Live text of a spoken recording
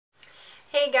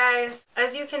Hey guys,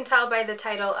 as you can tell by the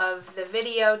title of the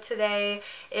video today,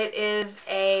 it is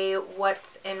a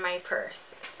what's in my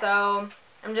purse. So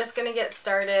I'm just gonna get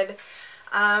started.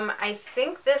 I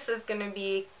think this is gonna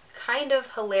be kind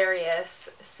of hilarious,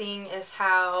 seeing as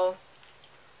how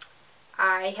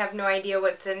I have no idea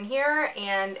what's in here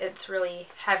and it's really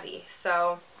heavy.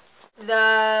 So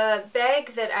the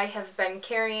bag that I have been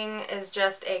carrying is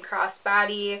just a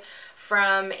crossbody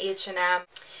from H&M.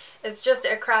 It's just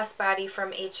a crossbody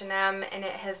from H&M, and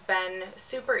it has been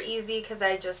super easy because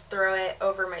I just throw it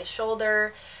over my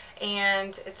shoulder,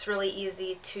 and it's really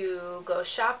easy to go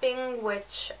shopping,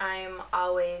 which I'm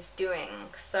always doing.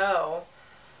 So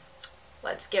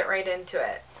let's get right into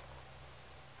it.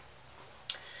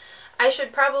 I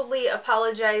should probably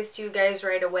apologize to you guys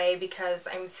right away because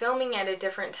I'm filming at a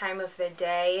different time of the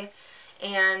day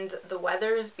and the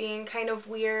weather's being kind of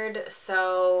weird,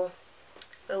 so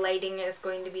the lighting is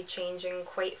going to be changing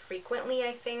quite frequently,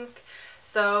 I think.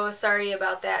 So sorry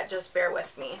about that, just bear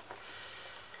with me.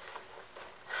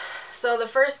 So the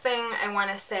first thing I want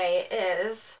to say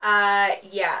is,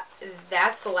 yeah,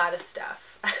 that's a lot of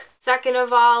stuff. Second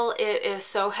of all, it is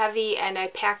so heavy and I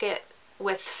pack it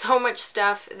with so much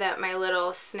stuff that my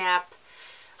little snap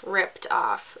ripped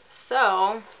off.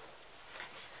 So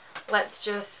let's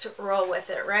just roll with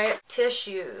it, right?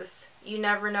 Tissues. You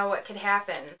never know what could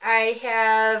happen. I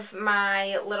have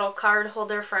my little card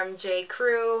holder from J.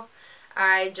 Crew.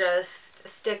 I just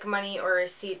stick money or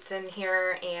receipts in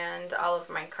here and all of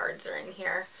my cards are in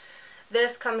here.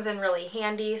 This comes in really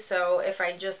handy, so if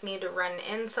I just need to run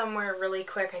in somewhere really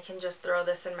quick, I can just throw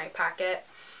this in my pocket.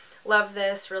 Love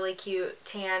this, really cute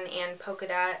tan and polka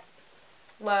dot.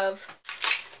 Love.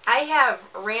 I have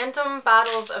random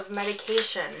bottles of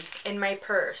medication in my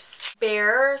purse.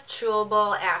 Spare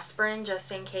chewable aspirin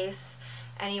just in case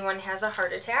anyone has a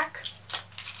heart attack.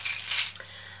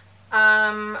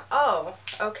 Oh,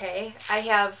 okay. I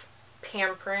have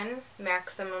Pamprin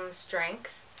Maximum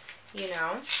Strength, you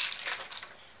know,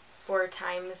 for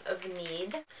times of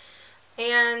need.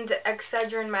 And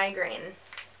Excedrin Migraine.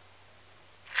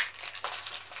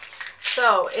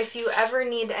 So, if you ever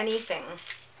need anything,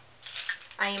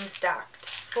 I am stocked.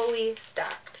 Fully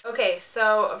stocked. Okay,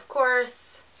 so of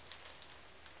course,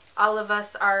 all of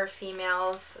us are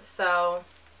females, so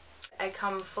I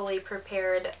come fully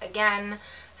prepared again.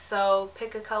 So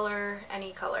pick a color,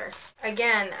 any color.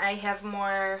 Again, I have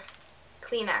more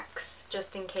Kleenex,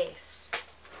 just in case.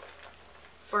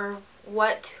 For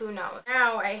what? Who knows?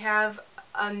 Now I have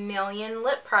a million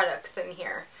lip products in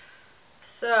here.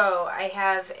 So I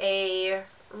have a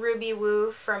Ruby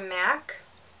Woo from MAC.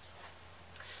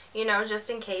 You know, just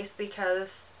in case,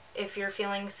 because if you're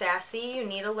feeling sassy, you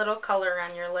need a little color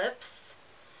on your lips.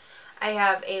 I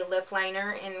have a lip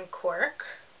liner in Cork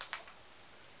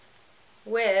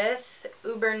with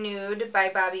Uber Nude by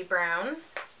Bobbi Brown.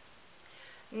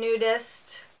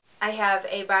 Nudist, I have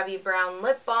a Bobbi Brown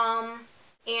lip balm,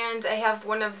 and I have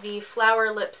one of the flower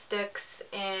lipsticks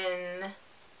in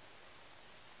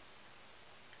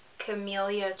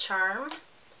Camellia Charm.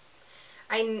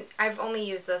 I've only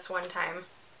used this one time.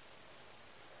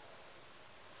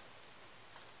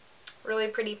 Really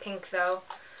pretty pink though.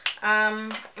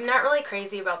 I'm not really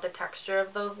crazy about the texture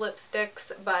of those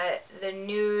lipsticks, but the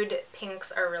nude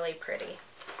pinks are really pretty.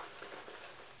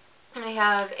 I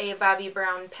have a Bobbi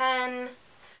Brown pen.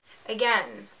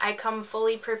 Again, I come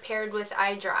fully prepared with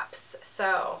eye drops,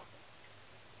 so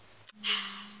this is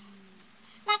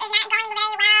not going very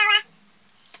well.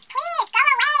 Please go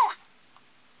away.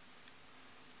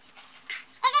 Is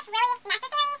this really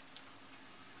necessary?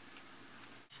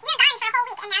 You're gone for a whole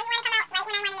week and now you want to come out right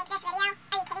when I want to make this video?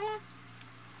 Are you kidding me?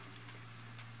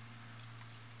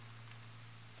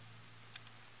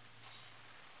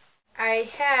 I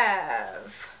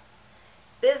have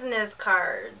business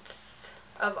cards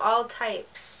of all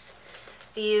types.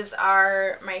 These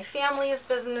are my family's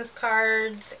business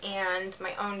cards and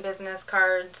my own business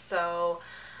cards, so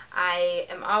I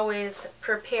am always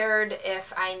prepared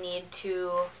if I need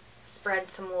to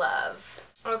spread some love.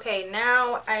 Okay,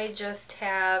 now I just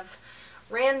have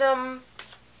random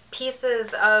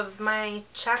pieces of my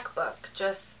checkbook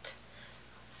just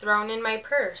thrown in my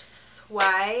purse.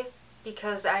 Why?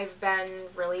 Because I've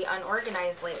been really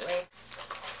unorganized lately.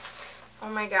 Oh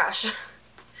my gosh. A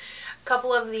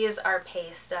couple of these are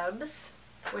pay stubs,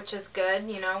 which is good,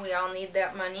 you know, we all need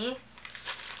that money.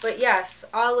 But yes,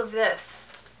 all of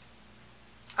this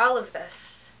are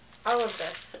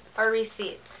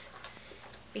receipts.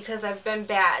 Because I've been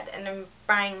bad and I'm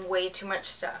buying way too much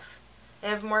stuff. I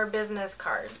have more business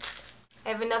cards. I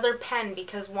have another pen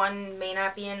because one may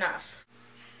not be enough.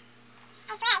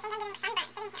 I swear, I think I'm getting sunburned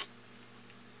sitting here.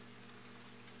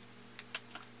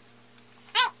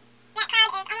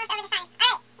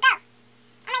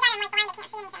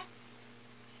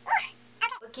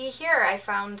 I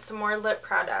found some more lip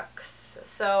products.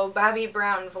 So Bobbi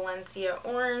Brown Valencia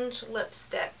Orange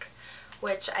lipstick,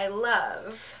 which I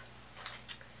love.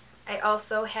 I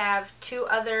also have 2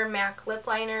 other MAC lip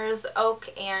liners, Oak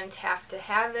and Have to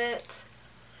Have It.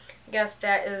 I guess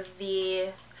that is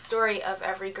the story of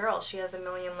every girl. She has a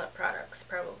million lip products,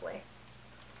 probably.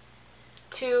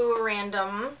 2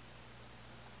 random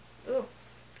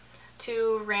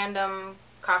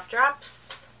cough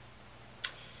drops.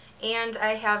 And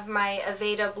I have my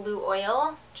Aveda Blue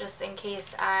Oil, just in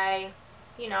case I,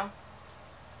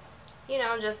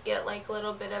 just get like a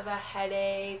little bit of a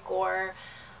headache or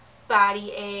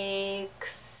body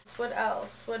aches. What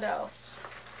else?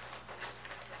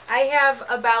 I have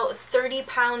about 30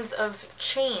 pounds of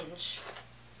change,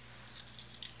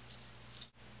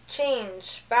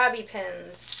 bobby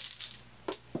pins,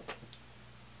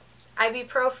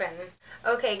 ibuprofen.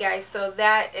 Okay guys, so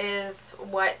that is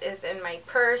what is in my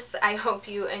purse. I hope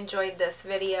you enjoyed this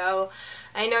video.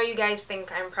 I know you guys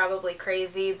think I'm probably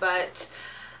crazy, but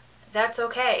that's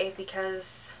okay,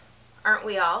 because aren't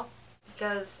we all?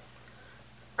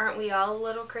 Aren't we all a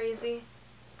little crazy?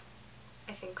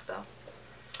 I think so.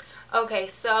 Okay,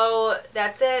 so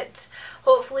that's it.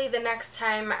 Hopefully the next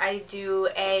time I do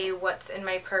a what's in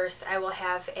my purse, I will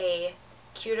have a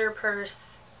cuter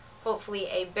purse, hopefully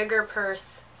a bigger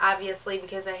purse, obviously,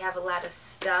 because I have a lot of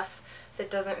stuff that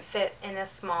doesn't fit in a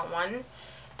small one,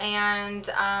 and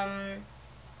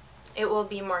it will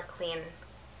be more clean.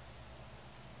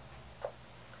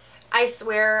 I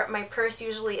swear my purse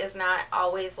usually is not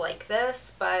always like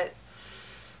this, but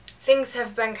things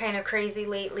have been kind of crazy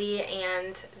lately,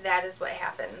 and that is what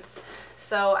happens.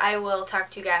 So I will talk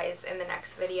to you guys in the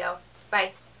next video.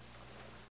 Bye.